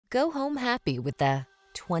Go home happy with the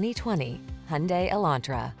 2020 Hyundai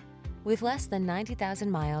Elantra. With less than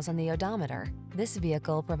 90,000 miles on the odometer, this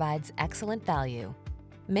vehicle provides excellent value.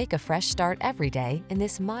 Make a fresh start every day in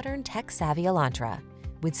this modern tech-savvy Elantra.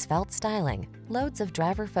 With svelte styling, loads of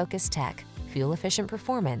driver-focused tech, fuel-efficient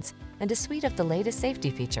performance, and a suite of the latest safety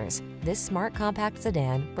features, this smart compact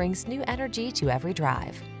sedan brings new energy to every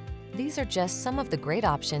drive. These are just some of the great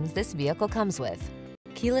options this vehicle comes with: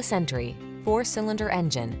 keyless entry, 4-cylinder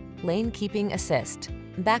engine, lane keeping assist,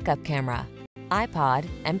 backup camera, iPod,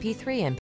 MP3 and